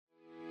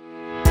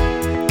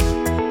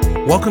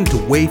Welcome to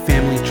Way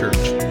Family Church.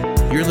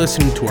 You're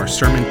listening to our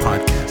sermon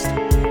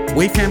podcast.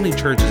 Way Family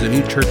Church is a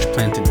new church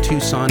plant in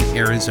Tucson,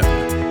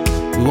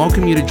 Arizona. We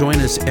welcome you to join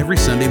us every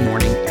Sunday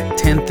morning at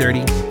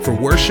 10:30 for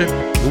worship,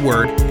 the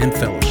Word, and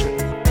fellowship.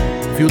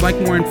 If you would like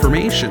more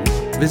information,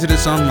 visit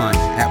us online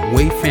at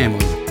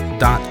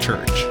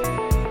wayfamily.church.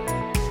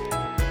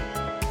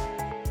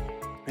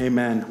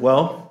 Amen.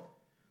 Well,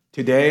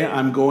 today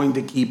I'm going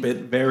to keep it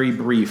very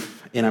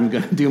brief, and I'm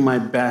going to do my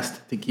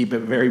best to keep it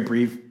very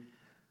brief.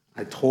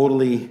 I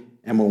totally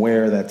am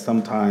aware that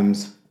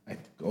sometimes I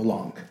go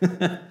long.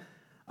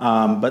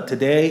 But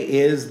today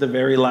is the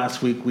very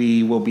last week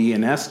we will be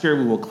in Esther.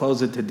 We will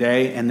close it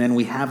today, and then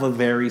we have a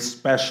very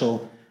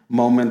special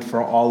moment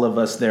for all of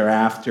us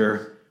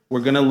thereafter.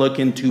 We're going to look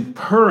into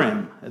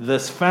Purim,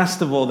 this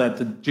festival that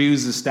the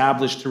Jews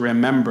established to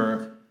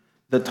remember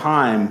the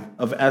time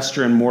of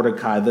Esther and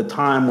Mordecai, the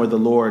time where the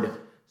Lord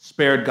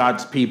spared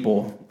God's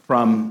people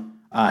from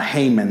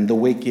Haman, the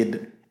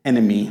wicked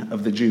enemy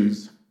of the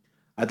Jews.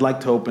 I'd like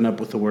to open up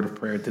with a word of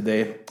prayer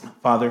today.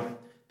 Father,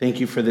 thank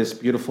you for this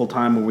beautiful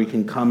time where we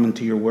can come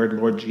into your word,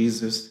 Lord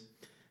Jesus.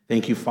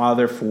 Thank you,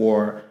 Father,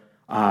 for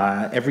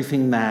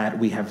everything that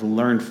we have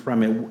learned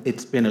from it.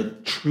 It's been a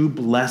true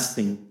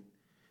blessing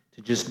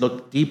to just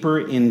look deeper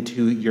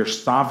into your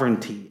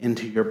sovereignty,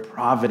 into your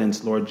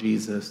providence, Lord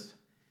Jesus.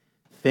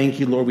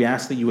 Thank you, Lord. We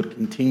ask that you would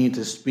continue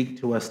to speak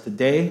to us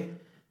today,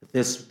 that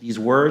these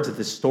words, that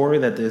this story,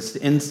 that this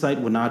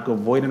insight would not go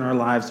void in our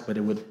lives, but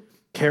it would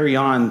carry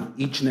on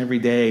each and every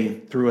day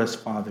through us,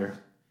 Father.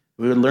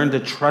 We would learn to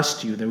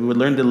trust you, that we would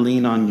learn to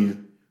lean on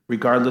you,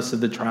 regardless of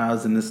the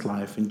trials in this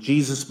life. In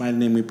Jesus' mighty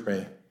name we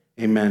pray.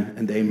 Amen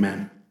and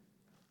amen.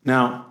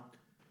 Now,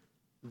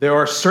 there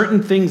are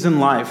certain things in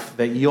life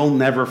that you'll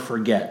never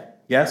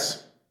forget.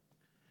 Yes?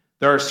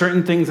 There are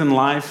certain things in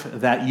life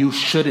that you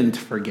shouldn't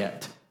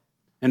forget.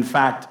 In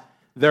fact,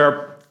 there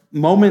are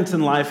moments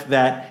in life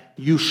that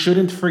you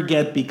shouldn't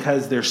forget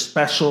because they're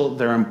special,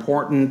 they're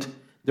important,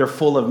 they're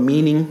full of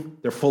meaning,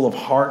 they're full of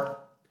heart.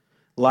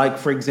 Like,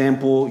 for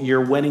example,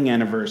 your wedding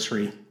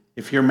anniversary.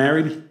 If you're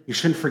married, you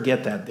shouldn't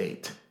forget that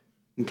date,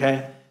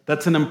 okay?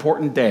 That's an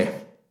important day.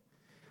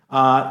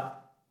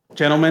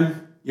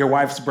 Gentlemen, your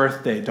wife's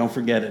birthday, don't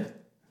forget it.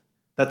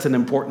 That's an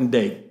important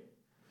date.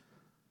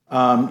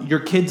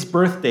 Your kids'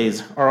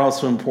 birthdays are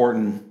also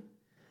important.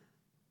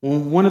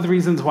 One of the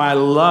reasons why I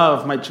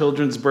love my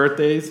children's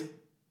birthdays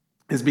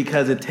is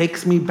because it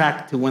takes me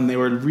back to when they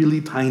were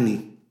really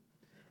tiny.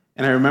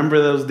 And I remember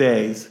those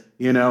days.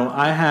 You know,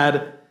 I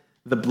had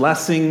the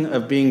blessing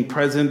of being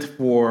present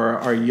for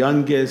our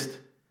youngest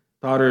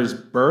daughter's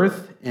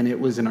birth, and it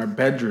was in our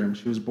bedroom.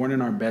 She was born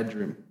in our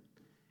bedroom.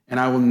 And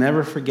I will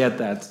never forget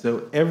that.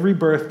 So every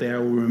birthday, I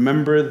will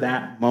remember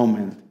that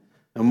moment,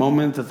 the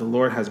moment that the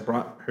Lord has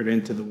brought her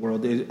into the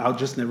world. I'll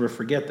just never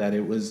forget that.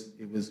 It was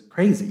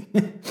crazy.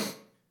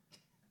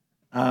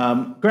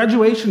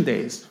 Graduation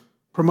days,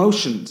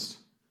 promotions,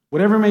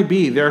 whatever it may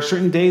be, there are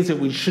certain days that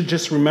we should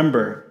just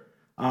remember.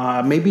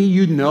 Maybe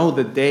you know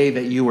the day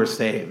that you were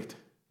saved.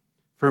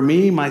 For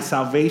me, my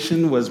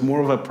salvation was more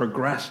of a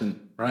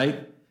progression,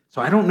 right?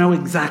 So I don't know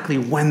exactly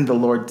when the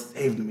Lord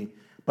saved me,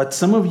 but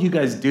some of you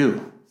guys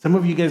do. Some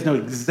of you guys know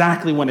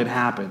exactly when it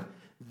happened.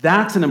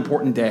 That's an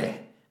important day.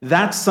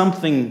 That's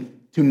something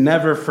to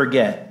never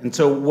forget. And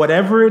so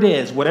whatever it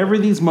is, whatever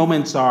these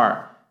moments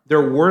are,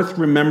 they're worth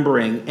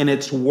remembering, and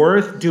it's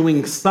worth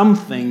doing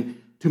something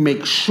to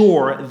make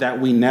sure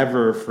that we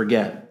never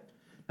forget.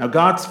 Now,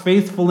 God's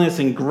faithfulness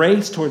and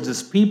grace towards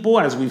his people,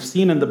 as we've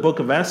seen in the book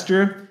of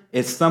Esther,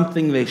 is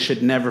something they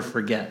should never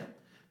forget.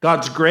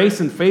 God's grace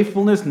and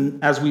faithfulness,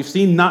 as we've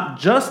seen not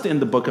just in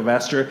the book of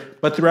Esther,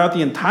 but throughout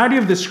the entirety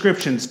of the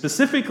scripture,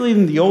 specifically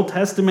in the Old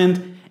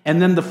Testament,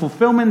 and then the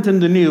fulfillment in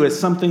the New, is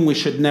something we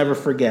should never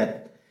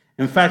forget.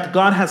 In fact,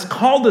 God has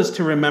called us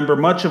to remember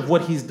much of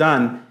what he's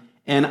done,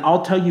 and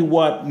I'll tell you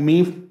what,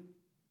 me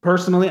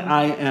personally,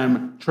 I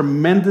am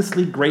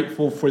tremendously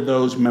grateful for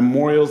those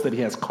memorials that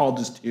he has called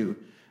us to.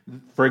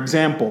 For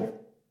example,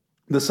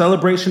 the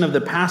celebration of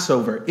the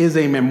Passover is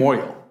a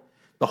memorial.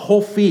 The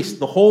whole feast,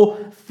 the whole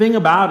thing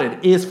about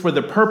it is for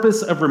the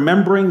purpose of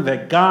remembering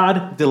that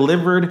God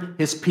delivered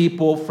his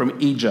people from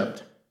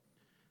Egypt.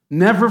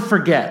 Never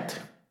forget,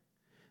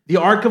 the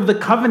Ark of the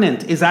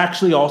Covenant is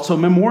actually also a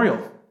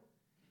memorial.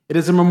 It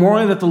is a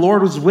memorial that the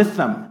Lord was with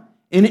them.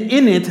 And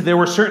in it, there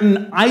were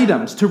certain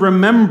items to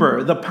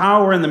remember the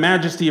power and the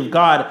majesty of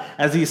God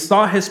as he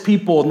saw his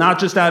people not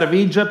just out of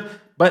Egypt,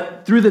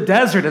 but through the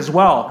desert as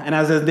well, and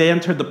as they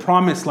entered the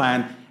promised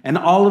land, and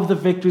all of the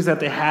victories that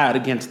they had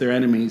against their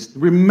enemies.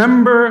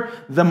 Remember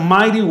the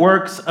mighty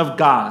works of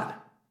God.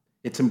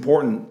 It's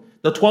important.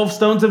 The 12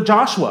 stones of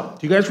Joshua.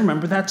 Do you guys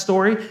remember that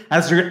story?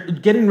 As they're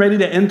getting ready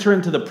to enter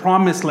into the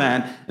promised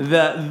land,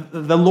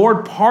 the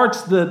Lord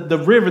parts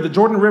the river, the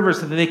Jordan River,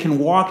 so that they can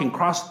walk and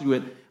cross through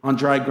it on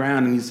dry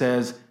ground. And he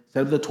says,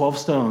 instead of the 12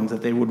 stones,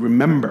 that they would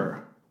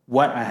remember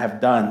what I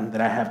have done,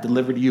 that I have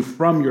delivered you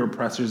from your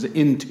oppressors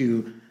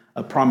into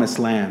a promised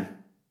land.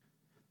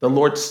 The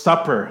Lord's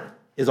Supper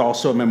is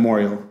also a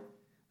memorial.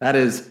 That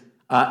is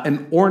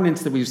an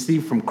ordinance that we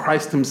receive from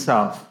Christ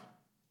himself.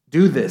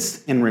 Do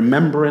this in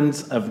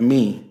remembrance of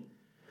me.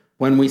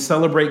 When we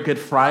celebrate Good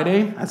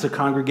Friday as a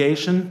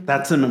congregation,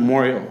 that's a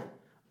memorial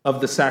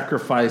of the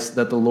sacrifice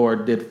that the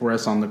Lord did for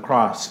us on the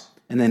cross.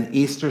 And then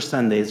Easter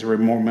Sunday is a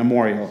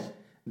memorial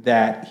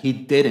that he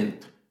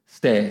didn't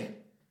stay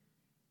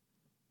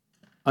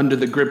under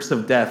the grips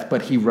of death,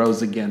 but he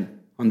rose again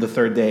on the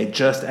third day,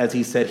 just as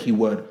he said he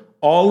would.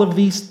 All of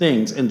these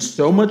things and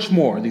so much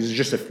more, these are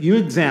just a few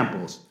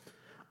examples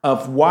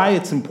of why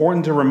it's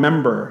important to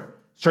remember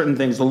certain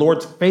things. The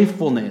Lord's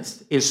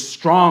faithfulness is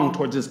strong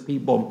towards his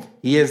people.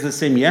 He is the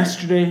same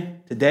yesterday,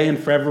 today, and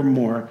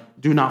forevermore.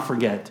 Do not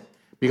forget,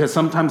 because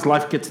sometimes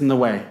life gets in the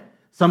way.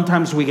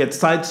 Sometimes we get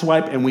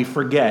sideswiped and we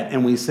forget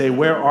and we say,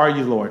 where are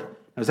you, Lord?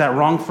 Is that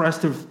wrong for us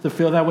to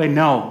feel that way?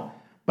 No.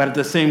 But at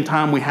the same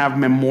time, we have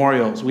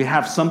memorials. We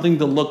have something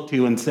to look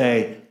to and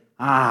say,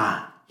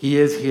 he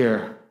is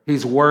here.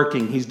 He's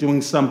working. He's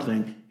doing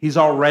something. He's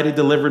already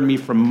delivered me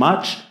from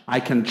much. I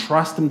can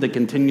trust him to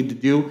continue to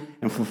do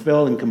and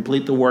fulfill and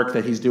complete the work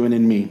that he's doing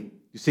in me.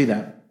 You see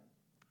that?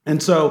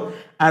 And so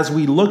as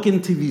we look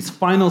into these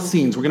final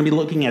scenes, we're going to be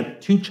looking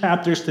at 2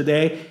 chapters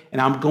today,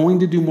 and I'm going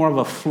to do more of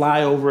a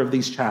flyover of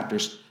these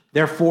chapters.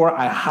 Therefore,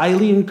 I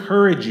highly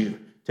encourage you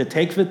to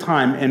take the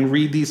time and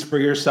read these for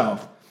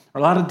yourself.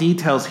 There are a lot of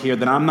details here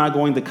that I'm not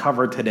going to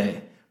cover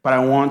today, but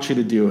I want you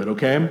to do it,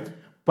 okay?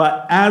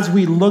 But as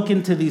we look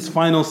into these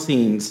final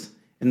scenes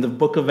in the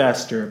book of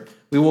Esther,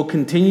 we will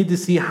continue to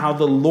see how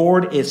the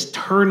Lord is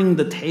turning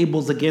the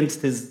tables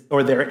against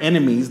their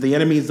enemies, the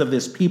enemies of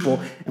this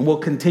people, and we'll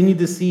continue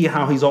to see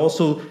how he's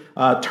also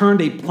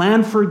turned a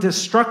plan for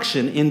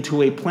destruction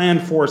into a plan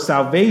for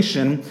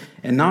salvation,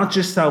 and not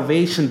just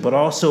salvation, but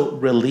also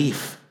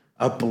relief,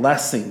 a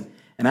blessing.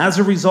 And as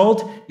a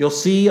result, you'll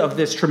see of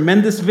this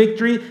tremendous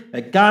victory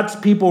that God's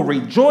people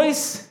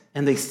rejoice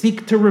and they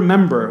seek to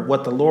remember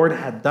what the Lord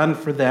had done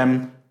for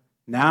them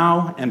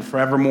now and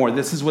forevermore.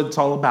 This is what it's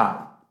all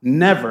about.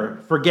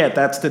 Never forget.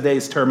 That's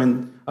today's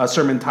sermon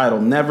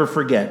title, Never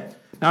Forget.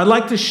 Now, I'd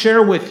like to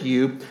share with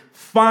you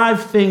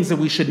 5 things that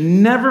we should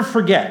never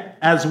forget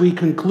as we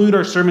conclude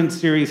our sermon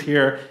series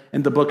here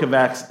in the book of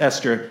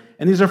Esther.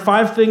 And these are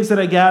 5 things that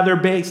I gather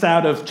based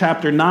out of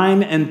chapter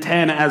 9 and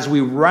 10 as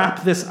we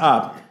wrap this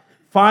up.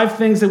 5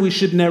 things that we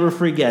should never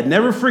forget.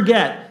 Never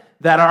forget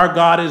that our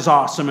God is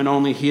awesome and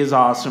only he is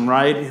awesome,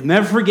 right?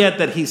 Never forget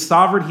that he's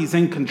sovereign, he's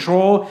in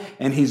control,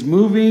 and he's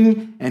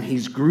moving and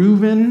he's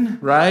grooving,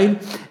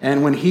 right?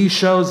 And when he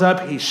shows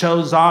up, he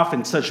shows off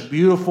in such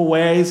beautiful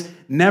ways.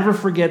 Never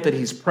forget that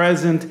he's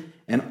present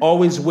and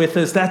always with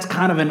us. That's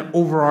kind of an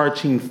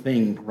overarching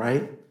thing,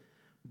 right?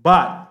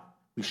 But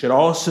we should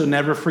also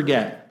never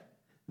forget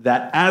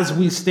that as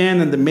we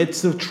stand in the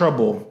midst of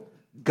trouble,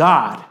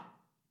 God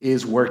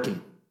is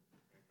working.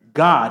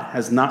 God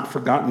has not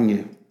forgotten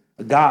you.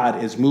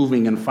 God is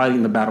moving and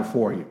fighting the battle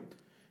for you.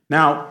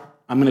 Now,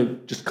 I'm going to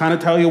just kind of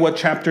tell you what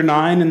chapter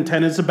 9 and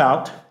 10 is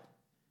about.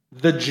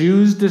 The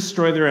Jews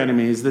destroy their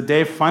enemies. The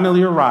day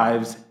finally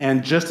arrives,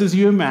 and just as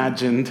you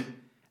imagined,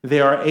 they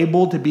are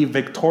able to be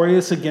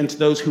victorious against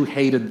those who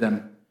hated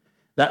them.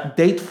 That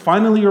date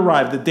finally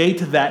arrived, the date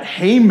that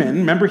Haman,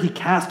 remember he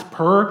cast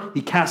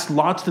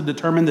lots to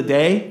determine the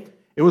day.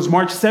 It was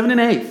March 7th and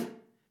 8th.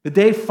 The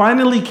day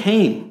finally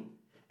came.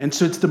 And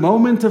so it's the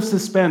moment of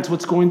suspense.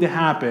 What's going to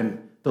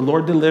happen? The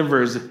Lord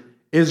delivers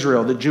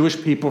Israel, the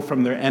Jewish people,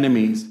 from their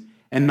enemies.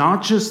 And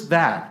not just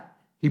that,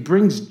 he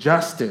brings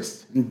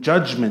justice and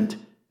judgment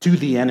to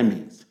the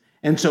enemies.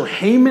 And so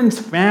Haman's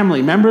family,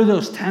 remember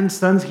those 10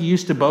 sons he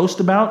used to boast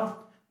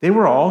about? They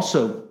were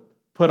also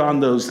put on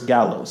those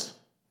gallows.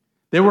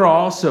 They were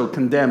also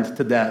condemned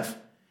to death.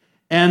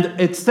 And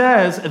it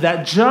says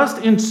that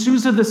just in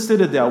Susa the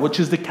citadel, which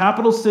is the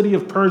capital city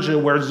of Persia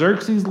where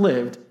Xerxes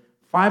lived,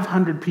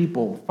 500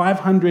 people,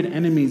 500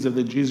 enemies of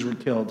the Jews were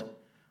killed.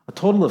 A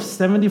total of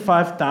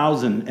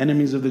 75,000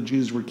 enemies of the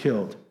Jews were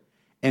killed.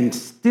 And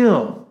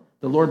still,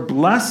 the Lord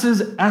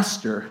blesses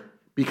Esther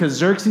because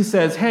Xerxes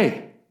says,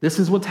 hey, this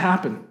is what's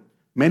happened.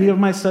 Many of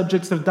my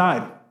subjects have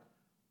died.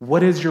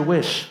 What is your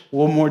wish?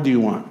 What more do you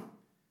want?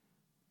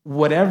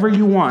 Whatever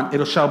you want,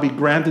 it shall be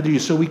granted to you.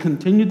 So we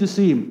continue to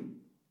see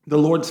the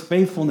Lord's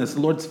faithfulness,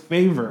 the Lord's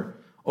favor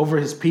over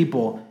his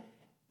people.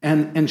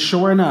 And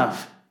sure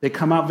enough, they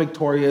come out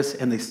victorious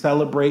and they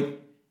celebrate.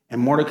 And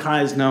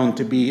Mordecai is known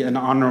to be an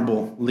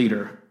honorable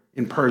leader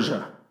in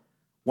Persia.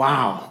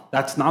 Wow,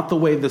 that's not the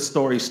way the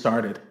story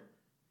started.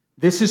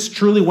 This is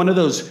truly one of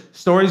those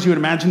stories you would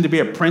imagine to be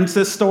a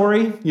princess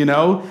story. You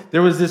know,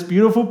 there was this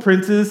beautiful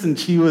princess, and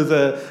she was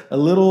a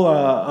little,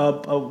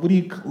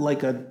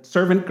 like a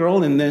servant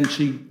girl, and then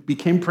she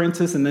became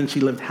princess, and then she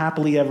lived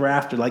happily ever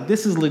after. Like,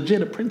 this is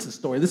legit a princess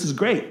story. This is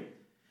great.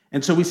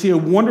 And so we see a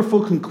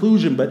wonderful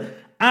conclusion. But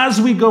as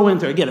we go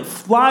into, again, a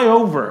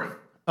flyover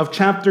of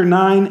chapter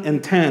 9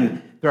 and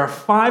 10, there are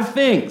 5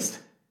 things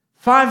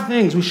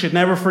we should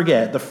never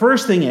forget. The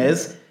first thing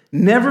is,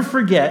 never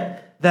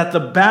forget that the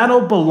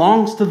battle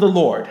belongs to the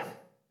Lord.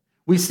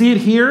 We see it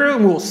here,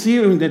 and we'll see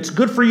it, and it's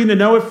good for you to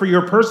know it for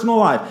your personal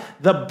life.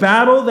 The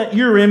battle that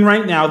you're in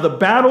right now, the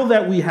battle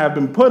that we have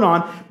been put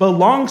on,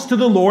 belongs to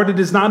the Lord. It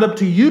is not up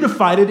to you to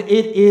fight it.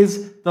 It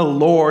is the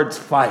Lord's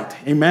fight.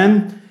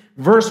 Amen?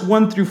 Verse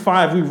 1 through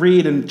 5, we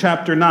read in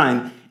chapter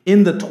 9,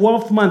 in the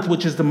 12th month,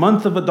 which is the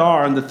month of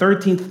Adar, on the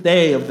 13th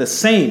day of the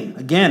same,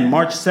 again,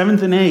 March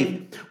 7th and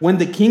 8th, when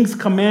the king's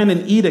command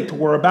and edict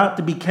were about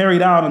to be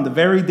carried out on the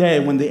very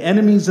day when the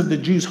enemies of the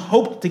Jews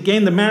hoped to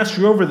gain the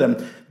mastery over them,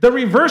 the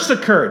reverse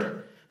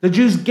occurred. The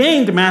Jews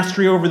gained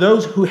mastery over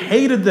those who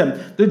hated them.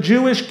 The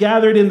Jews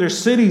gathered in their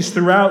cities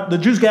throughout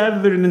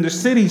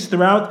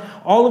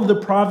all of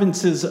the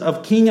provinces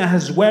of King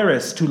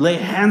Ahasuerus to lay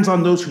hands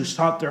on those who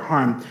sought their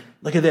harm.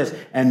 Look at this.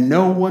 And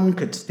no one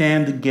could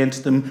stand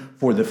against them,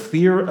 for the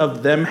fear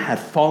of them had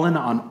fallen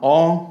on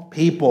all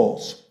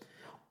peoples.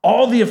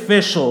 All the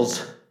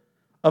officials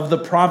of the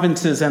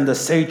provinces and the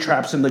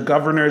satraps and the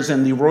governors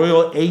and the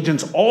royal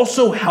agents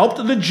also helped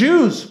the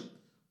Jews,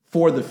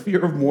 for the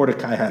fear of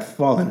Mordecai had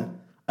fallen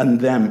on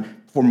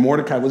them. For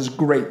Mordecai was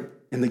great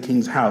in the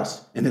king's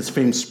house, and his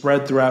fame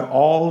spread throughout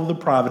all of the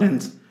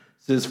provinces.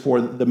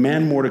 For the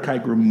man Mordecai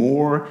grew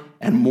more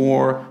and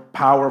more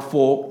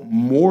powerful.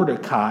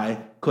 Mordecai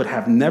could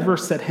have never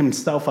set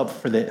himself up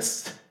for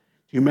this.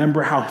 Do you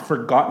remember how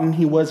forgotten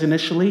he was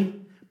initially?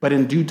 But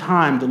in due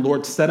time, the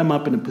Lord set him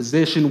up in a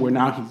position where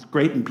now he's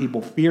great and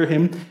people fear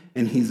him,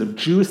 and he's of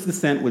Jewish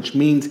descent, which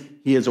means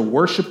he is a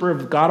worshiper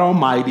of God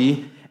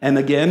Almighty. And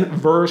again,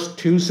 verse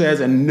 2 says,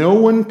 and no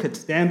one could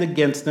stand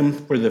against them,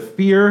 for the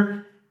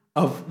fear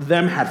of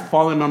them had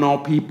fallen on all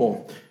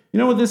people. You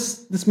know what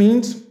this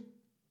means?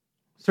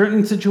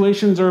 Certain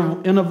situations are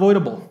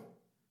unavoidable.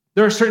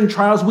 There are certain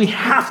trials we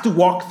have to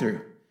walk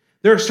through.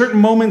 There are certain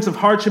moments of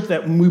hardship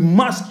that we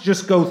must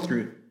just go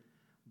through.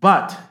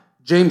 But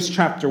James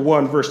chapter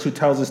 1, verse 2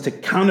 tells us to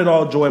count it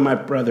all joy, my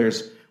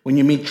brothers, when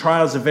you meet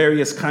trials of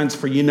various kinds,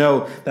 for you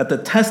know that the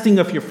testing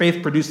of your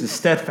faith produces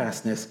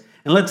steadfastness.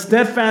 And let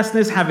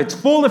steadfastness have its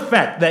full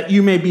effect, that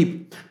you may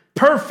be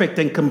perfect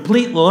and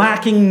complete,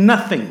 lacking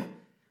nothing.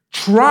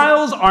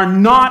 Trials are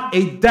not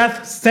a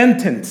death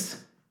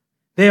sentence.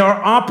 They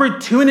are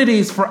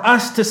opportunities for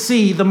us to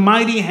see the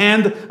mighty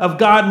hand of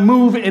God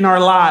move in our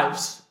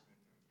lives.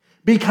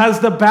 Because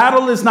the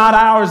battle is not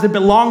ours, it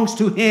belongs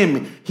to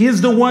him. He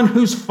is the one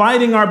who's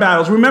fighting our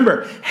battles.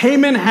 Remember,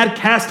 Haman had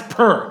cast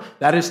pur,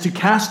 that is to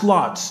cast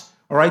lots,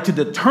 all right, to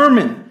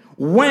determine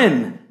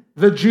when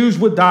the Jews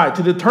would die,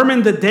 to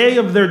determine the day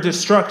of their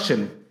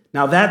destruction.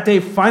 Now that day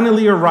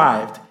finally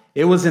arrived.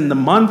 It was in the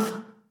month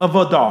of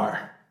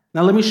Adar.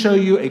 Now let me show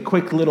you a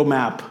quick little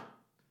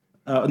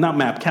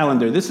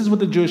calendar. This is what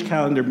the Jewish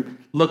calendar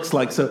looks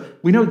like. So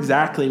we know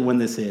exactly when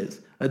this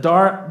is.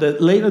 Adar,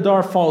 the late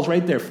Adar falls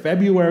right there,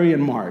 February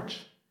and March.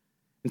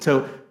 And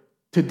so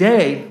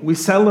today we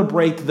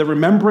celebrate the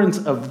remembrance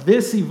of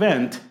this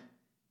event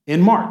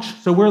in March.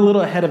 So we're a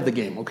little ahead of the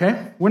game,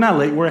 okay? We're not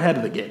late, we're ahead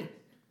of the game.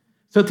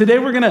 So today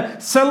we're going to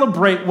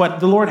celebrate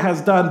what the Lord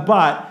has done,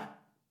 but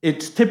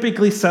it's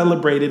typically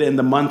celebrated in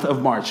the month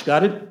of March.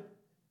 Got it?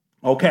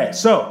 Okay,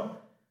 so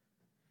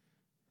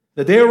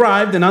the day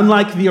arrived, and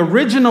unlike the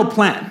original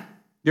plan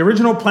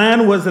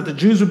was that the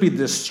Jews would be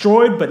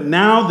destroyed, but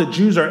now the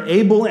Jews are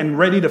able and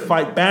ready to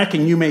fight back,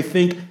 and you may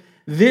think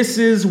this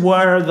is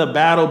where the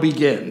battle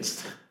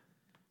begins.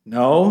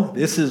 No,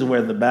 this is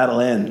where the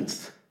battle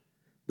ends.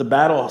 The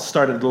battle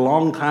started a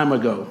long time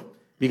ago.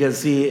 Because,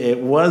 see, it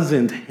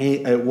wasn't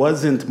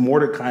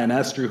Mordecai and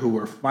Esther who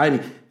were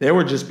fighting. They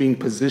were just being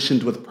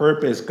positioned with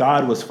purpose.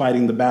 God was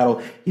fighting the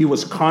battle. He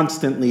was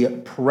constantly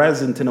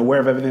present and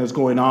aware of everything that was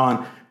going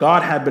on.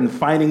 God had been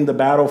fighting the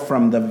battle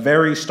from the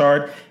very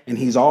start, and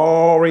he's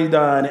already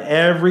done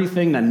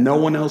everything that no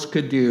one else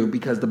could do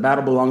because the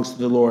battle belongs to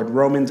the Lord.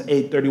 Romans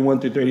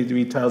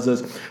 8:31-33 tells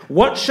us,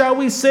 what shall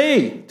we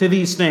say to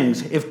these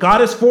things? If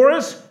God is for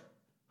us,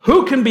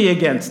 who can be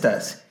against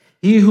us?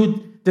 He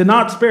who did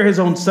not spare his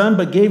own son,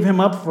 but gave him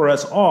up for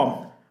us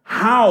all,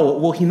 how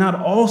will he not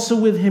also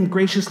with him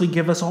graciously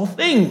give us all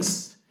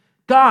things?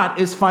 God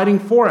is fighting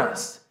for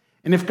us.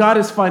 And if God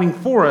is fighting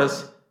for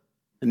us,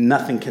 then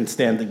nothing can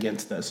stand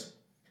against us.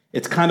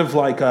 It's kind of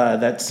like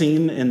that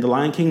scene in The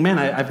Lion King. Man,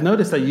 I've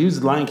noticed I use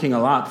The Lion King a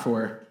lot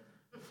for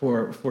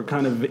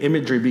kind of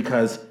imagery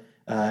because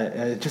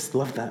I just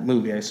love that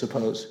movie, I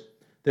suppose.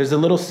 There's a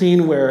little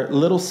scene where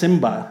little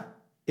Simba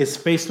is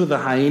faced with the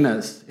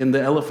hyenas in the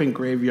elephant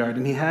graveyard,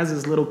 and he has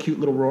his little cute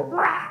little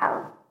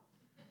roar.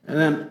 And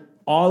then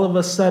all of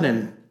a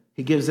sudden,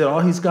 he gives it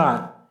all he's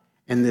got,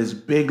 and this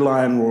big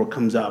lion roar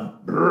comes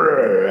out,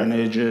 and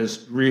it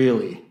just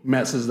really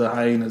messes the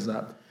hyenas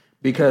up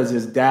because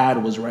his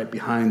dad was right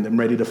behind them,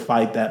 ready to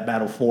fight that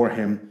battle for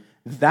him.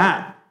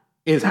 That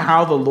is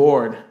how the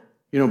Lord,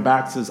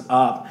 backs us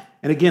up.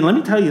 And again, let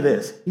me tell you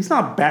this. He's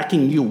not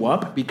backing you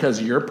up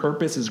because your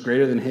purpose is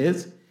greater than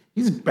his.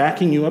 He's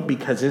backing you up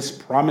because his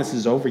promise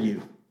is over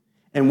you.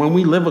 And when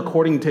we live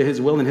according to his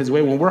will and his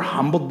way, when we're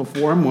humbled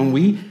before him,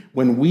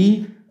 when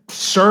we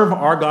serve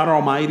our God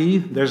Almighty,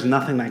 there's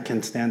nothing that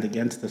can stand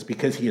against us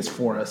because he is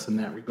for us in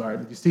that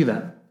regard. You see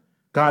that?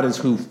 God is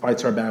who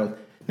fights our battle.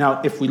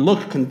 Now, if we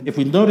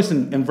notice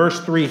in verse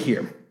 3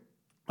 here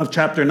of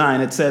chapter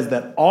 9, it says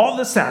that all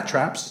the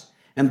satraps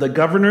and the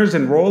governors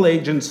and royal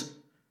agents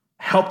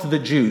helped the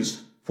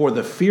Jews, for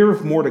the fear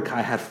of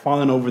Mordecai had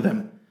fallen over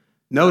them.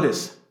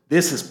 Notice,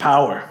 this is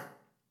power.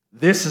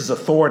 This is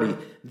authority.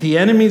 The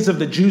enemies of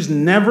the Jews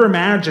never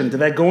imagined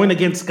that going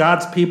against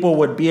God's people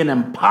would be an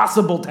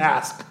impossible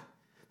task.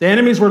 The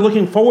enemies were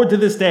looking forward to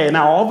this day, and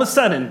now all of a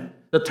sudden,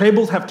 the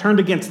tables have turned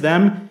against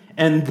them,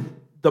 and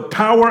the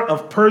power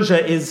of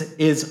Persia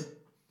is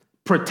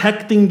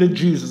protecting the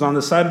Jews, is on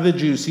the side of the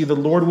Jews. See, the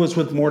Lord was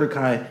with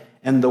Mordecai,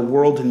 and the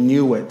world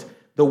knew it.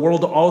 The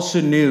world also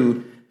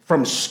knew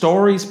from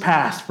stories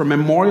past, from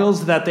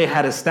memorials that they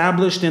had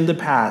established in the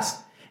past,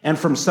 and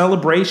from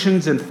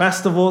celebrations and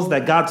festivals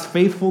that God's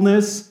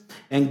faithfulness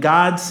and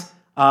God's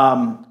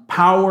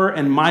power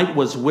and might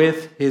was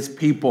with his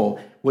people,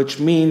 which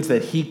means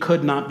that he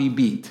could not be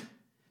beat.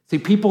 See,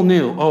 people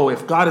knew,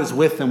 if God is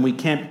with them, we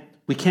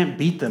can't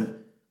beat them.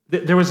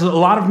 There was a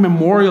lot of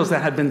memorials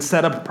that had been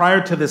set up prior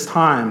to this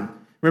time.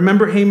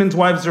 Remember Haman's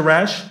wife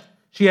Zeresh?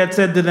 She had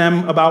said to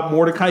them about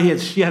Mordecai.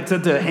 She had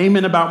said to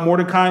Haman about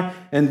Mordecai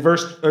in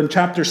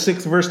chapter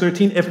 6, verse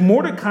 13, if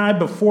Mordecai,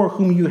 before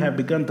whom you have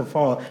begun to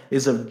fall,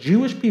 is of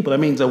Jewish people, that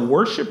means a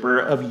worshiper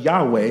of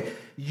Yahweh,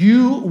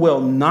 you will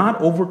not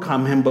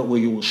overcome him, but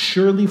you will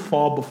surely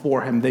fall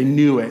before him. They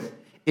knew it.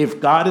 If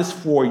God is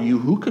for you,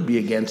 who could be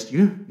against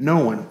you?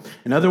 No one.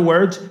 In other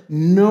words,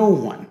 no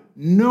one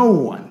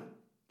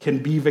can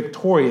be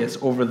victorious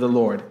over the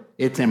Lord.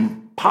 It's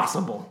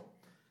impossible.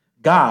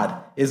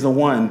 God is the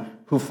one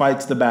who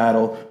fights the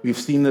battle. We've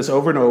seen this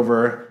over and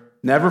over.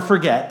 Never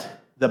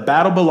forget, the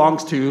battle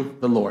belongs to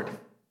the Lord.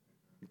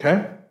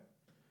 Okay?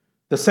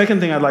 The second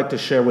thing I'd like to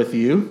share with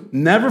you,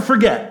 never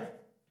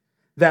forget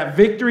that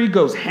victory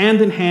goes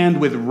hand in hand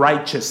with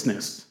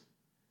righteousness.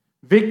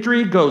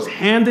 Victory goes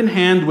hand in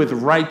hand with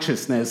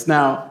righteousness.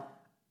 Now,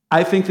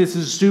 I think this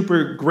is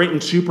super great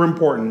and super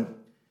important.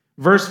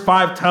 Verse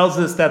 5 tells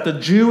us that the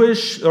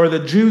Jews,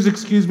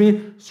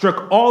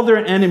 struck all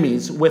their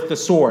enemies with the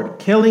sword,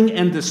 killing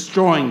and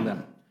destroying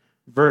them.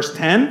 Verse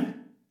 10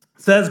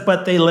 says,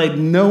 but they laid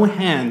no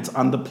hands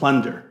on the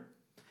plunder.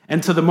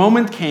 And so the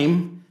moment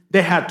came,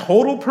 they had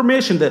total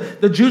permission.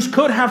 The Jews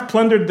could have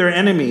plundered their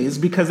enemies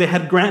because they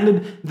had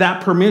granted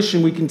that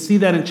permission. We can see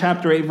that in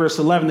chapter 8, verse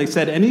 11. They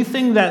said,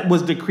 anything that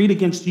was decreed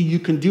against you, you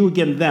can do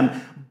against them.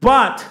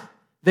 But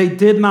they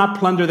did not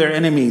plunder their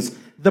enemies.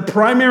 The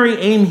primary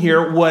aim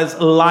here was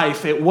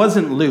life. It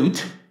wasn't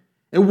loot.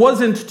 It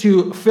wasn't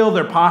to fill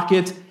their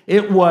pockets.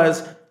 It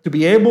was to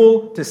be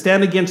able to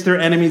stand against their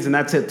enemies, and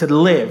that's it, to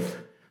live.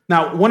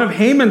 Now, one of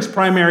Haman's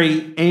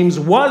primary aims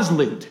was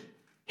loot.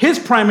 His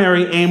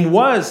primary aim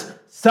was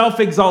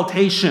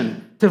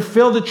self-exaltation, to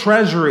fill the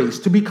treasuries,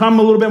 to become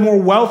a little bit more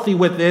wealthy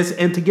with this,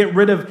 and to get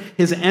rid of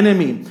his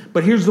enemy.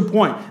 But here's the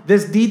point.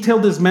 This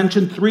detail is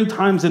mentioned 3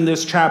 times in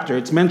this chapter.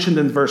 It's mentioned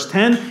in verse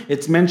 10,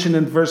 it's mentioned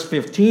in verse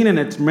 15, and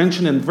it's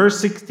mentioned in verse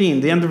 16.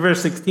 The end of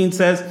verse 16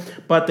 says,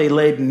 but they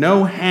laid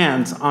no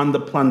hands on the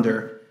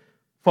plunder.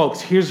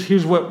 Folks,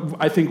 here's what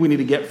I think we need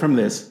to get from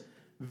this.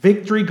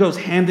 Victory goes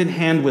hand in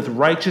hand with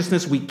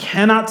righteousness. We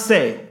cannot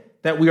say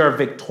that we are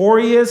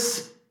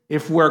victorious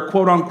if we're,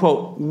 quote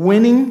unquote,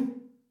 winning,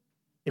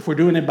 if we're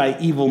doing it by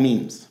evil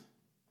means.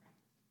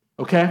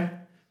 Okay?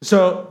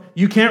 So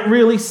you can't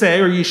really say,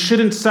 or you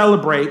shouldn't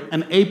celebrate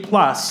an A+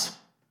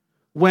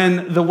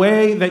 when the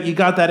way that you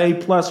got that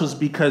A+ was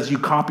because you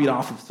copied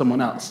off of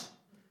someone else.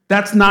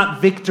 That's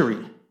not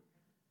victory.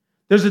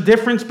 There's a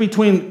difference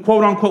between,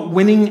 quote unquote,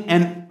 winning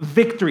and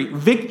victory.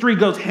 Victory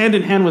goes hand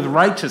in hand with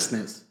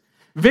righteousness.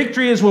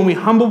 Victory is when we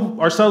humble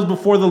ourselves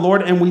before the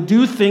Lord and we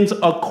do things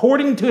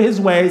according to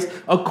his ways,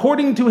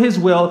 according to his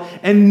will,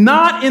 and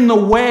not in the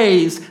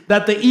ways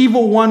that the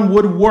evil one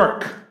would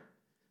work.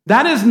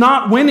 That is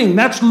not winning.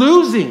 That's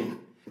losing.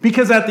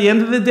 Because at the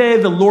end of the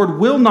day, the Lord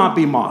will not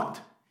be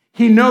mocked.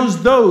 He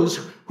knows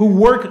those who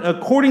work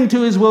according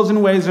to his wills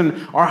and ways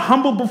and are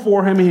humble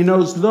before him. He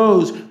knows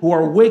those who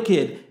are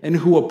wicked and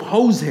who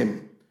oppose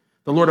him.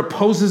 The Lord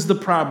opposes the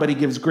proud, but he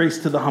gives grace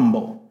to the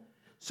humble.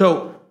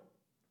 So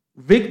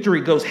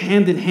victory goes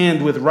hand in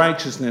hand with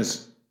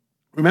righteousness.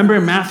 Remember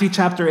in Matthew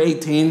chapter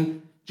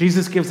 18,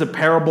 Jesus gives a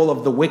parable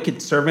of the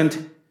wicked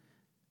servant.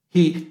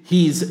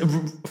 He's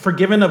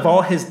forgiven of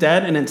all his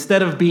debt, and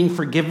instead of being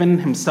forgiven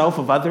himself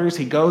of others,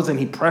 he goes and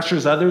he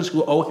pressures others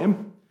who owe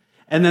him.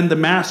 And then the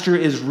master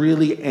is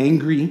really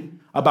angry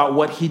about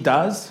what he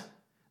does.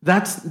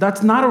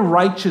 That's not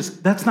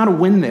a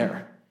win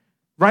there.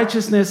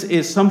 Righteousness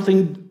is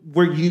something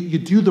where you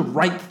do the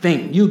right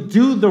thing. You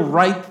do the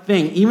right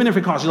thing, even if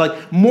it costs you.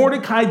 Like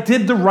Mordecai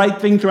did the right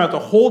thing throughout the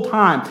whole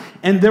time.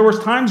 And there was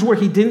times where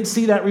he didn't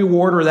see that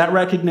reward or that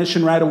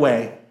recognition right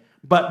away.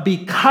 But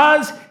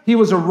because he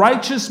was a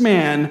righteous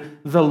man,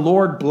 the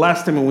Lord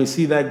blessed him. And we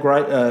see that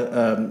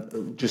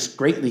just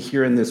greatly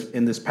here in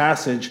this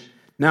passage.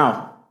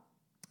 Now,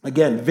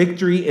 again,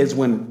 victory is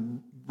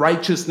when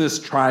righteousness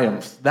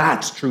triumphs.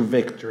 That's true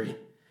victory.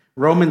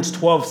 Romans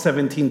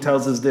 12:17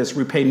 tells us this: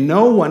 repay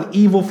no one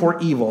evil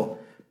for evil,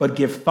 but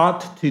give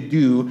thought to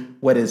do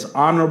what is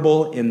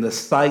honorable in the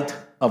sight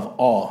of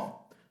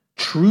all.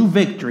 True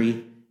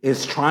victory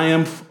is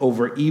triumph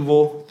over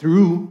evil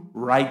through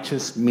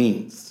righteous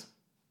means.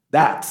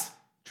 That's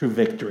true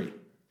victory.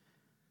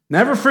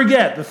 Never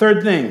forget the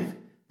third thing,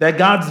 that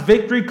God's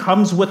victory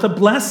comes with a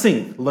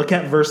blessing. Look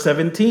at verse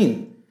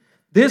 17.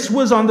 This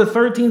was on the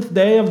 13th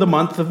day of the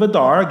month of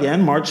Adar,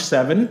 again, March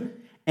 7,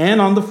 and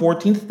on the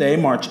 14th day,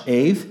 March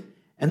 8th,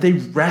 and they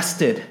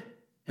rested,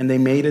 and they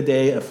made a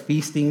day of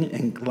feasting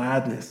and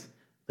gladness.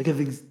 Look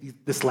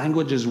at this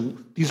language.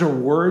 These are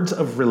words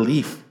of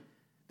relief.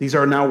 These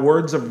are now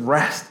words of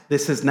rest.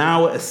 This is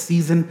now a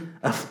season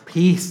of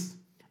peace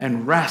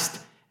and rest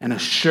and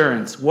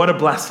assurance. What a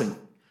blessing.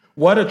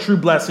 What a true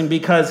blessing,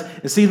 because,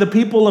 you see, the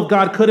people of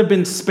God could have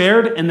been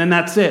spared, and then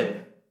that's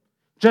it.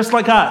 Just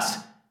like us,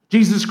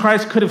 Jesus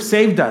Christ could have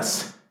saved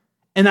us,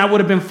 and that would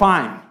have been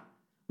fine.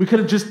 We could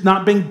have just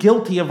not been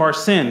guilty of our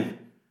sin,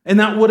 and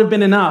that would have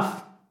been enough.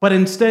 But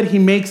instead, he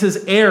makes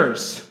us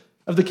heirs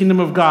of the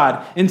kingdom of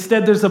God.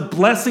 Instead, there's a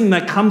blessing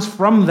that comes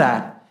from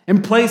that.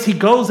 In place, he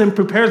goes and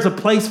prepares a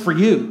place for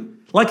you.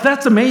 Like,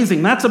 that's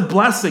amazing. That's a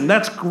blessing.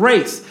 That's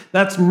grace.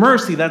 That's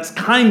mercy. That's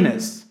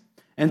kindness.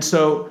 And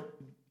so,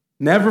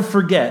 never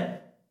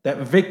forget that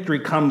victory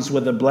comes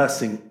with a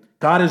blessing.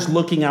 God is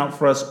looking out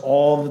for us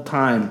all the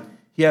time.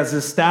 He has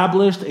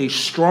established a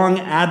strong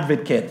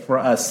advocate for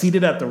us,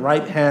 seated at the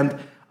right hand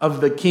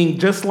of the king,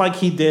 just like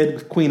he did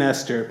with Queen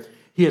Esther.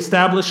 He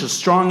established a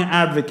strong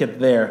advocate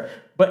there.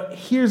 But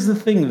here's the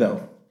thing,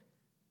 though.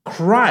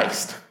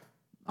 Christ,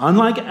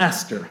 unlike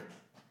Esther,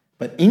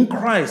 but in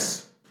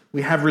Christ,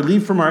 we have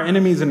relief from our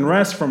enemies and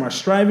rest from our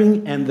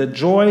striving, and the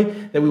joy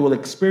that we will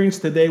experience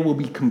today will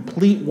be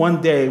complete one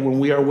day when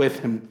we are with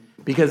him.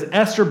 Because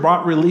Esther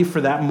brought relief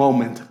for that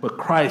moment, but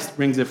Christ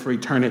brings it for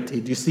eternity.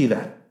 Do you see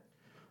that?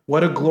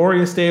 What a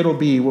glorious day it'll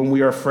be when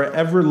we are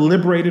forever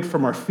liberated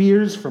from our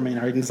fears, from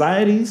our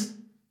anxieties.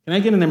 Can I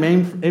get an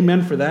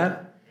amen for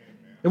that?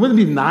 It wouldn't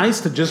be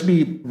nice to just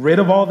be rid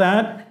of all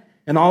that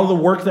and all the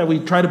work that we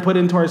try to put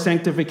into our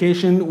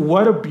sanctification.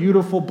 What a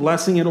beautiful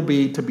blessing it'll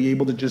be to be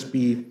able to just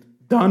be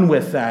done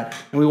with that.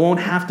 And we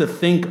won't have to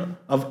think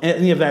of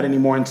any of that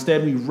anymore.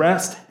 Instead, we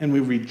rest and we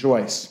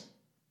rejoice.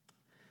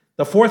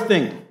 The fourth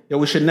thing that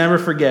we should never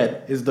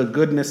forget is the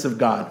goodness of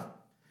God.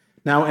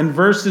 Now, in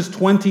verses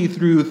 20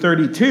 through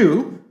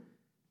 32,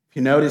 if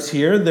you notice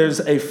here,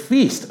 there's a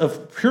feast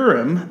of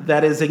Purim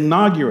that is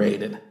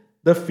inaugurated,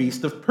 the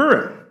Feast of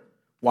Purim.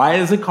 Why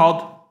is it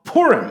called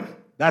Purim?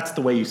 That's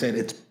the way you say it.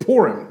 It's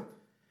Purim.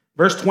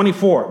 Verse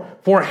 24,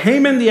 for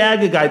Haman the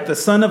Agagite, the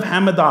son of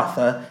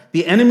Hammedatha,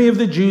 the enemy of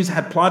the Jews,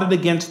 had plotted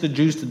against the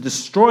Jews to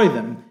destroy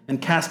them and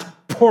cast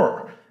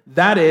pur,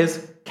 that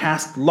is,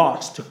 cast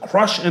lots, to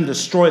crush and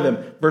destroy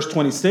them. Verse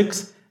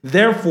 26,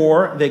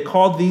 therefore they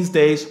called these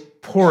days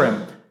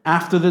Purim,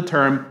 after the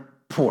term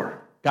pur.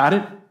 Got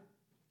it?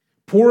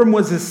 Purim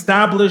was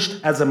established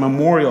as a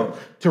memorial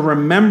to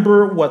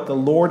remember what the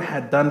Lord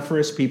had done for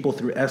his people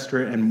through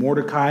Esther and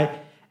Mordecai,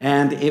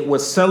 and it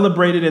was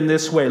celebrated in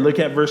this way. Look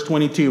at verse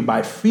 22.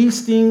 By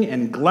feasting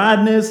and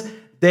gladness,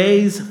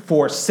 days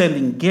for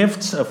sending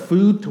gifts of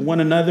food to one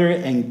another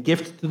and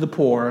gifts to the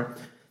poor.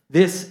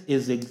 This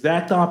is the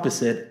exact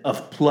opposite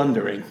of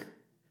plundering.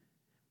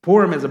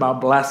 Purim is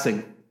about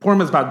blessing.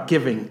 Purim is about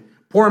giving.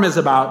 Purim is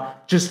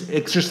about just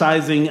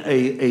exercising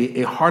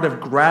a heart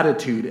of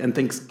gratitude and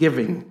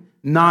thanksgiving,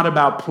 not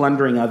about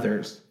plundering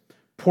others.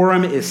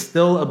 Purim is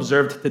still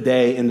observed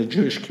today in the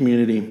Jewish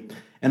community.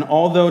 And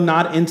although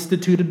not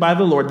instituted by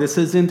the Lord, this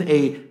isn't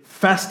a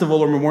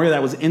festival or memorial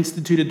that was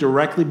instituted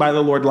directly by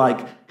the Lord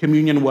like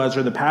communion was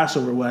or the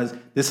Passover was.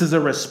 This is a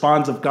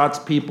response of God's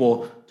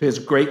people to his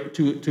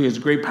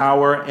great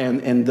power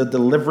and the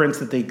deliverance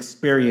that they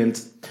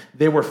experienced.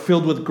 They were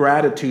filled with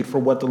gratitude for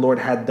what the Lord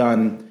had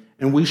done.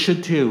 And we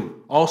should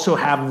too also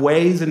have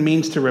ways and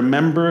means to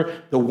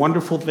remember the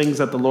wonderful things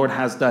that the Lord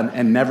has done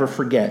and never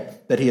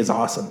forget that he is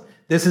awesome.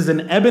 This is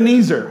an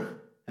Ebenezer.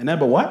 An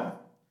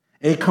what?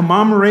 A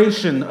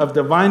commemoration of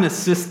divine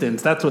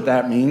assistance. That's what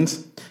that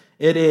means.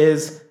 It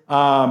is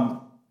a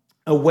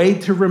way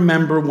to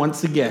remember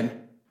once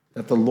again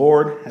that the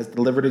Lord has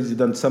delivered us. He's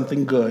done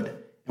something good,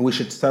 and we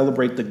should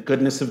celebrate the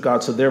goodness of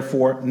God. So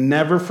therefore,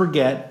 never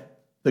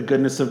forget the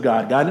goodness of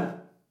God. Got it?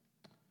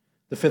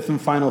 The fifth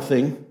and final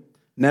thing,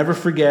 never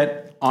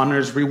forget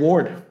honor's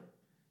reward.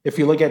 If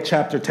you look at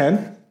chapter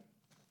 10,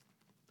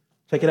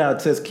 check it out.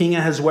 It says, King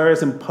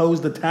Ahasuerus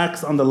imposed a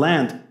tax on the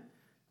land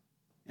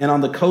and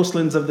on the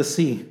coastlands of the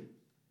sea.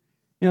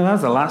 You know, that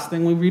was the last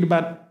thing we read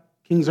about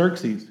King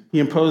Xerxes. He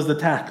imposed the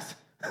tax.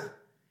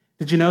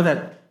 Did you know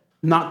that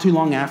not too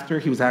long after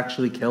he was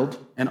actually killed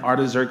and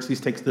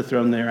Artaxerxes takes the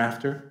throne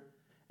thereafter?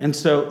 And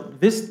so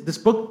this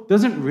book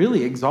doesn't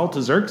really exalt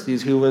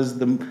Xerxes, who was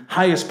the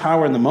highest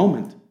power in the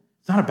moment.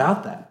 It's not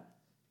about that.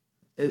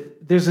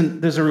 There's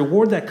a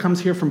reward that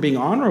comes here from being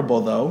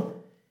honorable,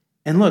 though.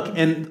 And look,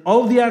 and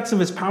all of the acts of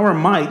his power and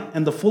might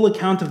and the full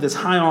account of this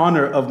high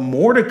honor of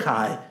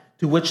Mordecai,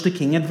 to which the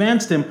king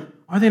advanced him,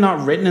 are they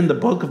not written in the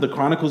book of the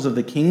Chronicles of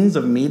the Kings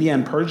of Media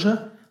and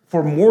Persia?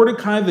 For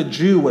Mordecai the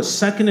Jew was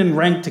second in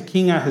rank to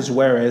King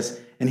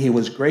Ahasuerus, and he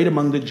was great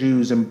among the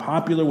Jews and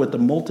popular with the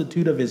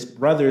multitude of his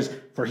brothers,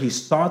 for he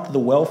sought the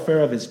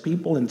welfare of his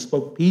people and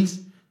spoke peace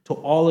to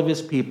all of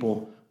his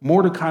people.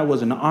 Mordecai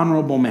was an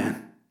honorable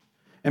man.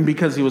 And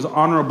because he was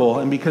honorable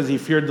and because he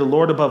feared the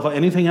Lord above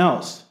anything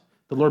else,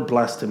 the Lord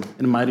blessed him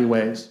in mighty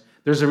ways.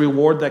 There's a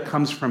reward that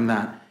comes from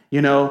that.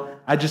 You know,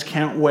 I just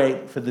can't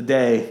wait for the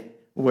day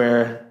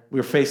where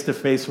we're face to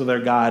face with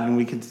our God and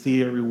we can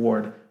see a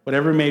reward.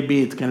 Whatever it may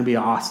be, it's going to be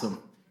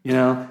awesome. You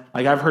know,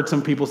 like I've heard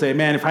some people say,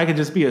 man, if I could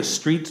just be a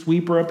street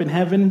sweeper up in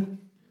heaven,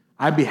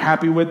 I'd be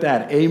happy with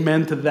that.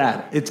 Amen to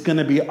that. It's going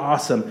to be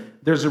awesome.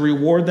 There's a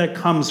reward that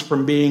comes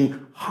from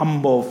being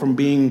humble, from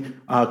being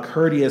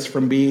courteous,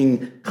 from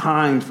being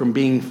kind, from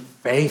being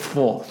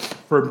faithful,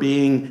 for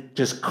being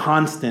just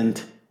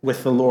constant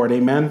with the Lord.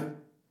 Amen.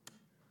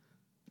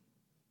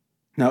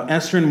 Now,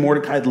 Esther and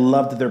Mordecai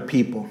loved their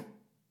people,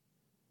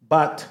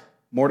 but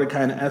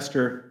Mordecai and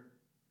Esther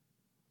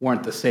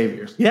weren't the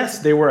saviors. Yes,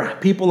 they were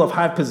people of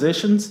high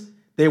positions.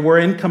 They were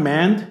in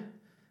command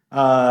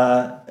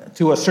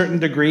to a certain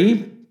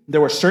degree. They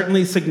were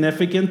certainly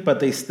significant, but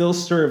they still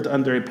served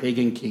under a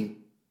pagan king.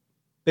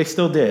 They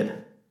still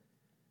did.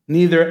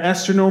 Neither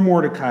Esther nor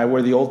Mordecai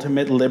were the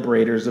ultimate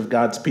liberators of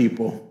God's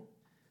people.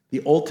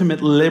 The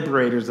ultimate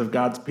liberators of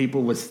God's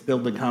people was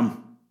still to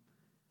come.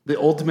 The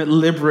ultimate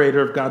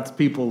liberator of God's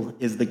people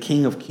is the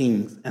King of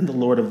Kings and the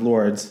Lord of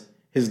Lords.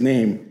 His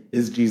name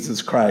is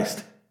Jesus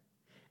Christ.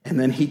 And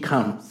then he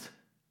comes.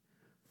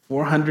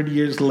 400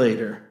 years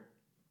later,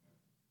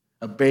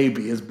 a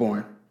baby is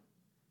born.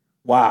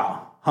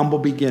 Wow, humble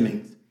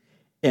beginnings.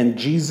 And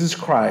Jesus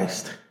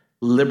Christ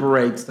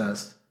liberates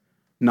us,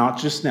 not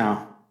just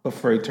now, but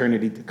for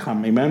eternity to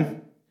come.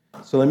 Amen?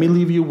 So let me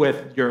leave you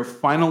with your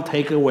final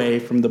takeaway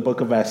from the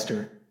book of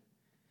Esther.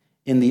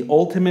 In the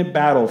ultimate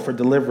battle for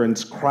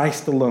deliverance,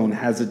 Christ alone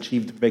has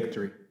achieved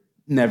victory.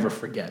 Never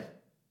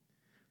forget.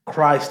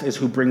 Christ is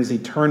who brings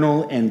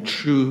eternal and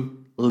true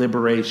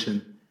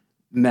liberation.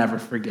 Never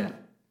forget.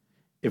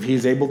 If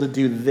he's able to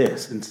do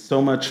this and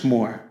so much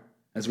more,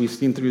 as we've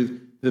seen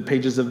through the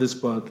pages of this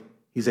book,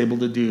 he's able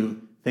to do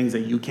things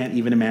that you can't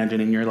even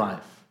imagine in your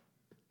life.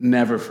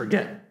 Never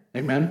forget.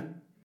 Amen?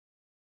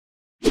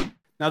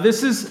 Now,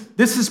 this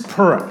is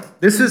Purim.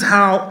 This is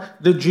how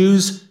the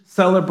Jews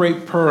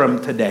celebrate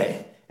Purim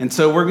today. And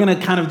so we're going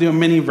to kind of do a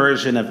mini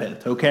version of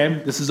it,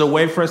 okay? This is a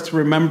way for us to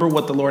remember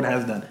what the Lord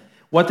has done.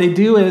 What they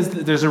do is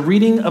there's a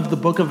reading of the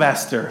book of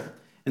Esther.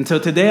 And so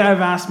today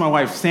I've asked my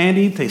wife,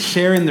 Sandy, to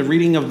share in the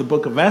reading of the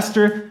book of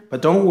Esther.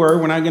 But don't worry,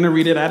 we're not going to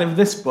read it out of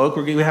this book.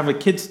 We're going to have a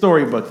kid's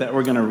storybook that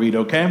we're going to read,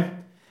 okay?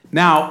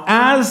 Now,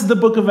 as the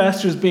book of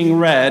Esther is being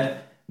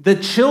read, the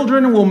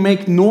children will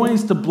make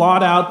noise to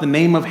blot out the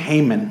name of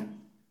Haman.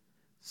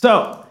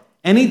 So,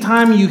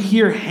 anytime you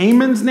hear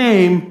Haman's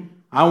name,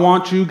 I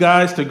want you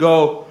guys to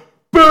go,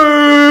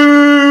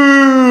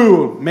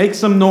 boo! Make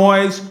some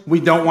noise. We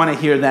don't want to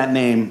hear that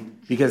name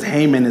because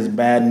Haman is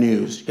bad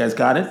news. You guys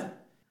got it?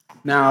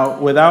 Now,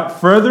 without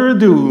further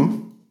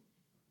ado,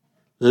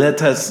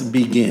 let us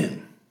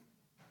begin.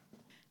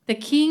 The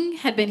king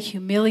had been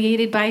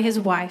humiliated by his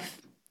wife.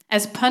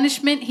 As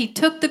punishment, he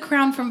took the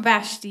crown from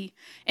Vashti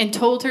and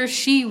told her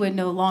she would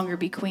no longer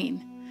be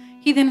queen.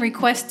 He then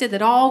requested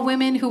that all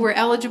women who were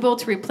eligible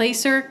to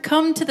replace her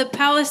come to the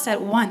palace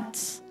at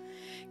once.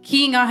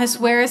 King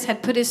Ahasuerus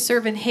had put his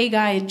servant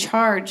Haggai in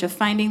charge of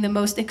finding the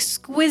most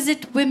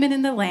exquisite women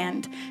in the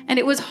land, and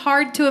it was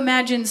hard to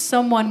imagine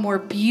someone more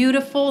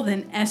beautiful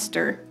than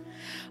Esther.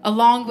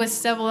 Along with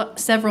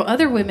several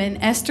other women,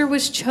 Esther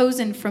was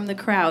chosen from the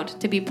crowd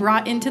to be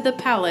brought into the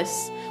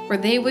palace, where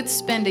they would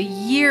spend a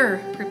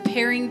year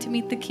preparing to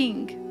meet the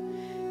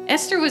king.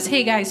 Esther was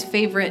Haggai's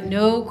favorite,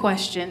 no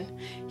question.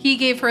 He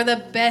gave her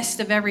the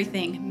best of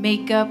everything,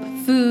 makeup,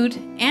 food,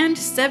 and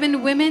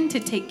 7 women to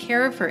take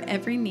care of her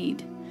every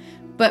need.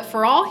 But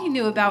for all he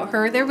knew about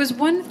her, there was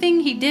one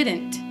thing he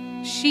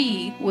didn't.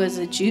 She was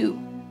a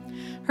Jew.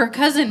 Her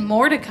cousin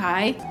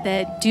Mordecai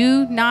said,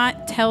 do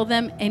not tell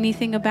them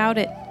anything about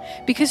it.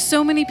 Because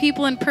so many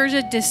people in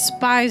Persia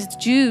despised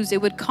Jews,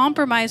 it would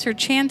compromise her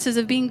chances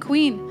of being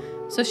queen.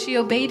 So she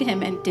obeyed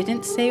him and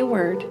didn't say a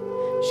word.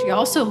 She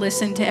also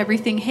listened to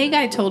everything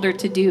Haggai told her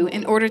to do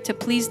in order to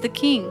please the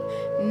king,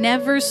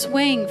 never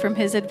swaying from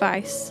his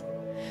advice.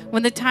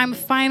 When the time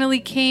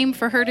finally came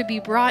for her to be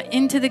brought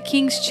into the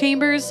king's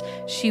chambers,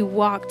 she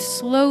walked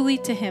slowly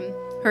to him,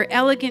 her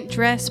elegant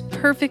dress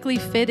perfectly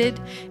fitted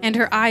and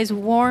her eyes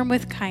warm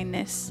with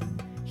kindness.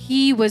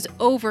 He was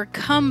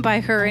overcome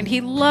by her, and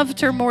he loved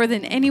her more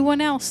than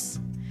anyone else.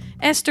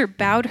 Esther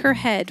bowed her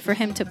head for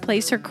him to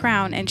place her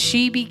crown, and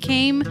she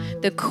became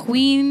the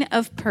queen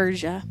of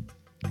Persia.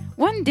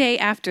 One day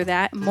after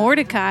that,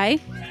 Mordecai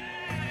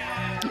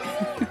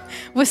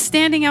was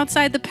standing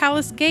outside the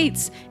palace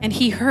gates, and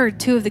he heard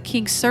 2 of the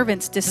king's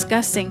servants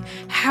discussing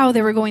how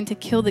they were going to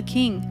kill the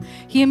king.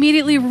 He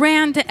immediately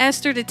ran to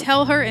Esther to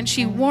tell her, and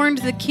she warned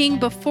the king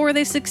before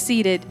they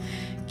succeeded.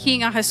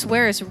 King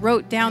Ahasuerus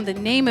wrote down the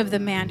name of the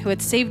man who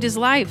had saved his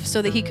life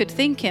so that he could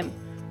thank him.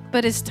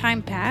 But as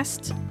time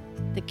passed,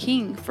 the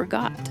king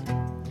forgot.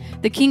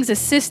 The king's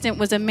assistant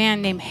was a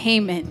man named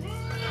Haman,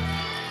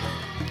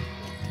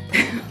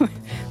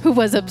 who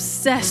was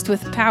obsessed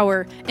with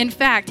power. In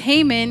fact,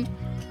 Haman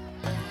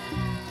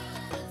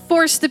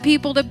forced the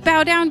people to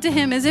bow down to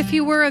him as if he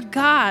were a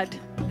god.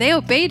 They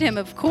obeyed him,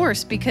 of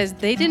course, because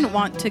they didn't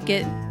want to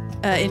get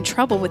in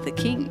trouble with the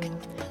king.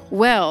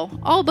 Well,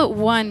 all but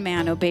one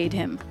man obeyed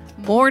him,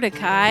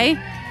 Mordecai.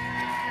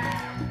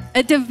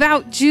 A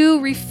devout Jew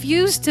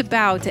refused to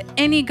bow to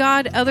any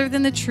god other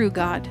than the true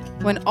God.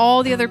 When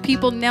all the other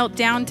people knelt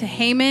down to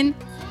Haman,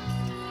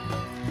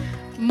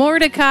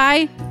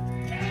 Mordecai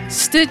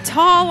stood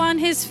tall on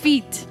his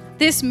feet.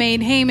 This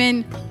made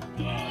Haman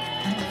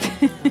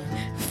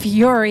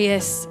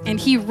furious, and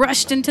he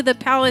rushed into the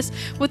palace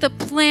with a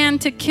plan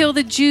to kill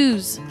the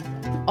Jews,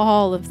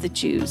 all of the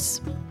Jews.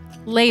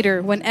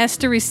 Later, when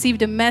Esther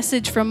received a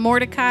message from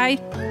Mordecai,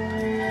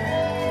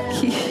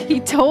 he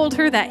told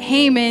her that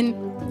Haman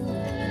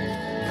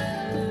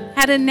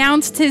had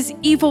announced his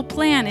evil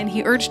plan, and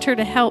he urged her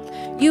to help.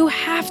 "You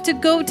have to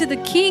go to the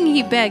king,"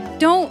 he begged.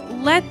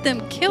 "Don't let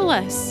them kill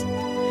us."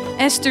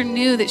 Esther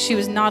knew that she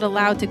was not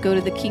allowed to go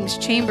to the king's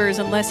chambers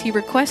unless he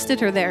requested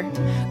her there.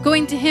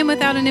 Going to him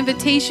without an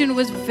invitation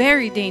was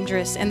very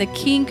dangerous, and the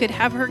king could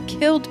have her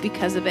killed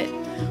because of it.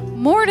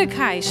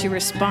 "Mordecai," she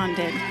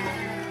responded,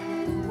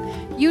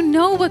 "you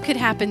know what could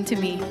happen to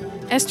me."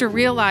 Esther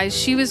realized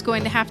she was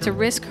going to have to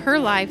risk her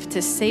life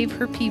to save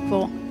her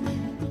people.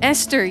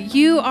 "Esther,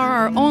 you are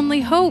our only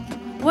hope.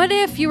 What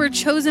if you were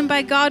chosen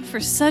by God for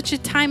such a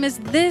time as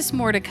this?"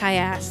 Mordecai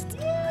asked.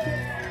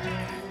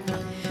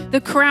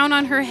 The crown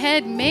on her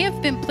head may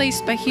have been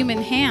placed by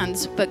human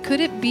hands, but could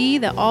it be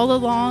that all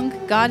along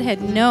God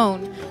had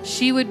known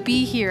she would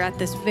be here at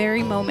this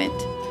very moment?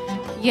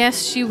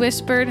 "Yes," she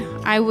whispered,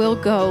 "I will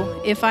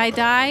go. If I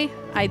die,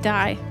 I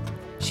die."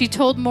 She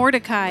told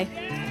Mordecai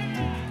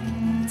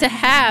to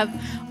have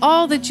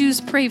all the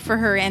Jews pray for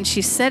her, and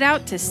she set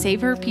out to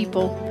save her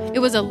people. It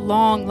was a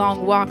long,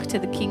 long walk to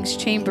the king's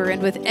chamber, and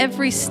with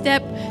every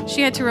step,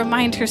 she had to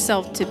remind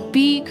herself to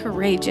be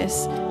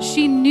courageous.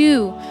 She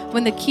knew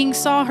when the king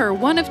saw her,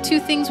 one of two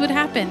things would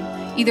happen.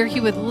 Either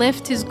he would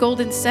lift his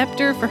golden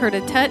scepter for her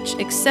to touch,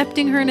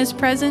 accepting her in his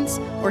presence,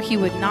 or he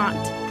would not.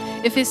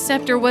 If his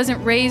scepter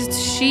wasn't raised,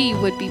 she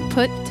would be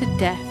put to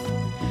death.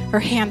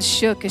 Her hands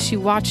shook as she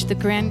watched the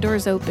grand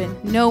doors open,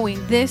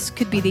 knowing this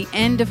could be the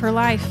end of her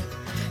life.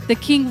 The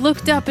king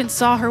looked up and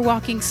saw her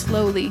walking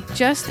slowly,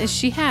 just as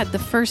she had the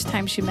first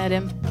time she met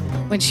him.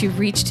 When she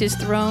reached his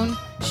throne,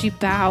 she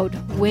bowed,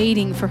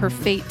 waiting for her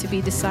fate to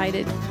be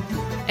decided.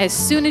 As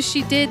soon as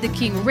she did, the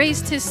king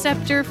raised his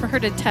scepter for her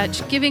to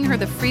touch, giving her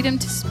the freedom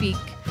to speak.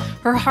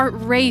 Her heart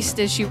raced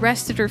as she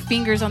rested her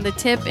fingers on the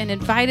tip and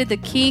invited the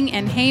king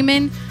and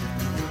Haman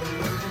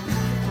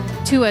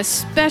to a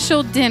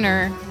special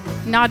dinner,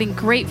 nodding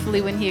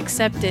gratefully when he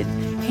accepted.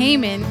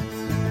 Haman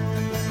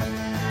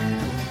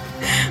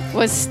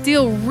was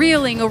still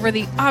reeling over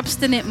the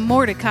obstinate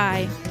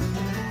Mordecai,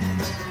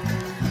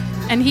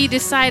 and he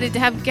decided to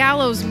have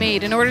gallows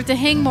made in order to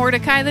hang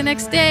Mordecai the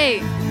next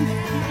day.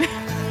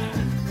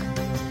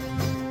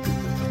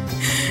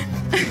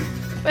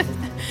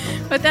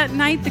 But that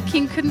night the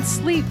king couldn't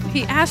sleep.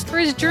 He asked for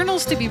his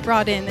journals to be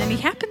brought in, and he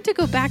happened to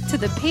go back to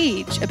the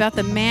page about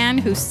the man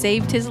who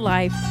saved his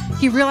life.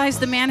 He realized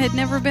the man had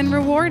never been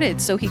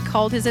rewarded, so he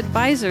called his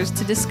advisors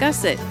to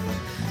discuss it.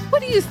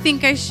 "What do you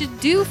think I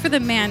should do for the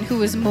man who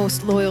was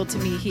most loyal to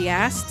me?" he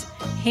asked.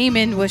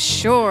 Haman was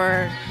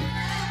sure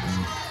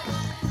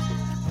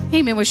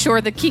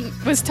the king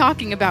was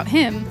talking about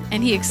him,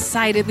 and he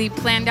excitedly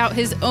planned out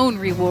his own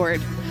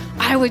reward.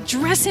 "I would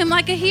dress him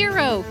like a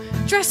hero,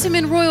 dress him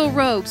in royal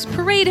robes,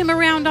 parade him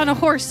around on a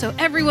horse so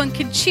everyone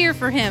can cheer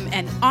for him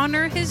and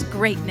honor his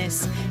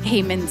greatness,"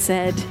 Haman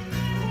said.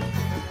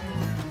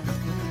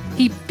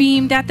 He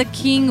beamed at the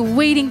king,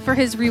 waiting for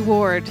his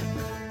reward.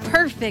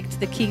 "Perfect,"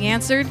 the king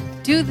answered.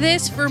 "Do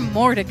this for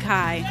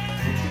Mordecai,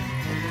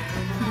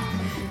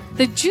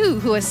 the Jew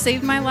who has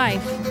saved my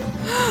life."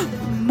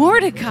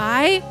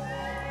 "Mordecai?"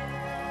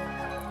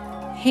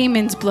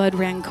 Haman's blood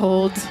ran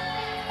cold.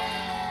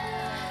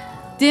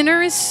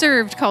 "Dinner is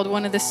served," called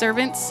one of the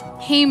servants.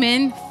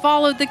 Haman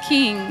followed the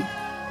king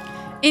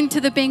into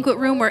the banquet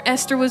room where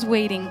Esther was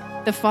waiting.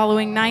 The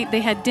following night,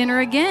 they had dinner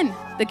again.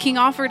 The king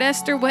offered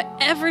Esther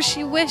whatever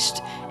she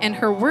wished, and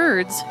her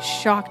words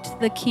shocked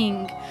the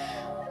king.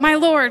 "My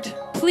lord,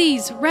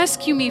 please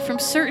rescue me from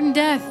certain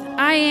death.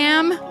 I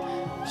am..."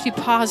 She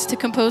paused to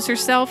compose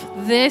herself.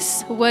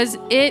 This was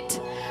it.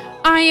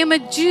 "I am a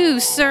Jew,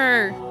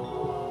 sir."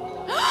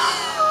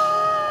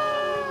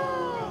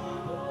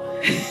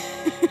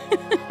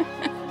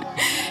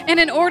 "And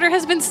an order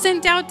has been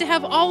sent out to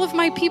have all of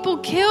my people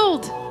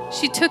killed."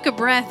 She took a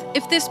breath.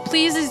 "If this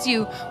pleases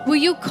you, will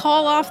you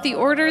call off the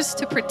orders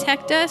to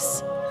protect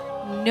us?"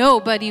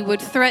 Nobody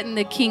would threaten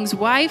the king's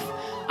wife.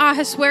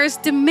 Ahasuerus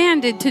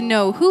demanded to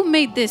know who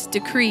made this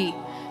decree.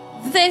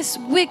 "This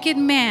wicked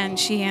man,"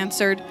 she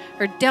answered,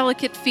 her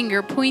delicate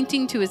finger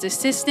pointing to his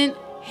assistant,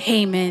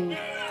 Haman.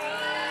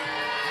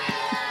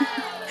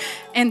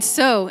 And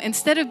so,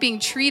 instead of being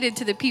treated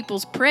to the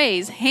people's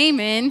praise,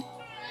 Haman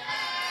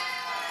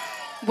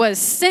was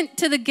sent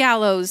to the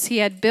gallows he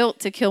had built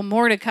to kill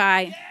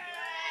Mordecai.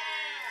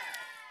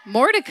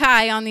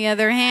 Mordecai, on the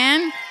other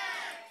hand,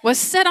 was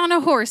set on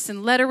a horse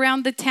and led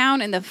around the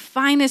town in the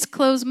finest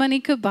clothes money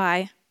could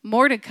buy.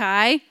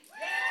 Mordecai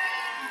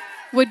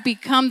would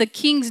become the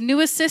king's new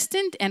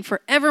assistant and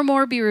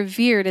forevermore be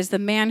revered as the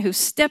man who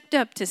stepped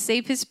up to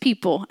save his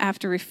people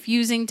after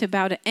refusing to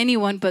bow to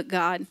anyone but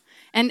God.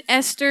 And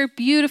Esther,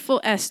 beautiful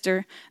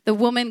Esther, the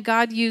woman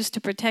God used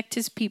to protect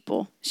his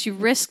people, she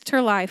risked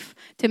her life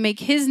to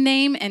make his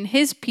name and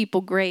his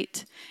people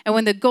great. And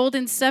when the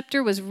golden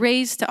scepter was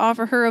raised to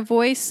offer her a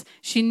voice,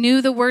 she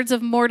knew the words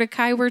of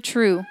Mordecai were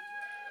true.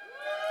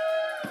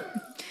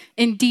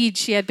 Indeed,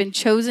 she had been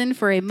chosen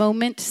for a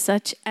moment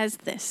such as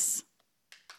this.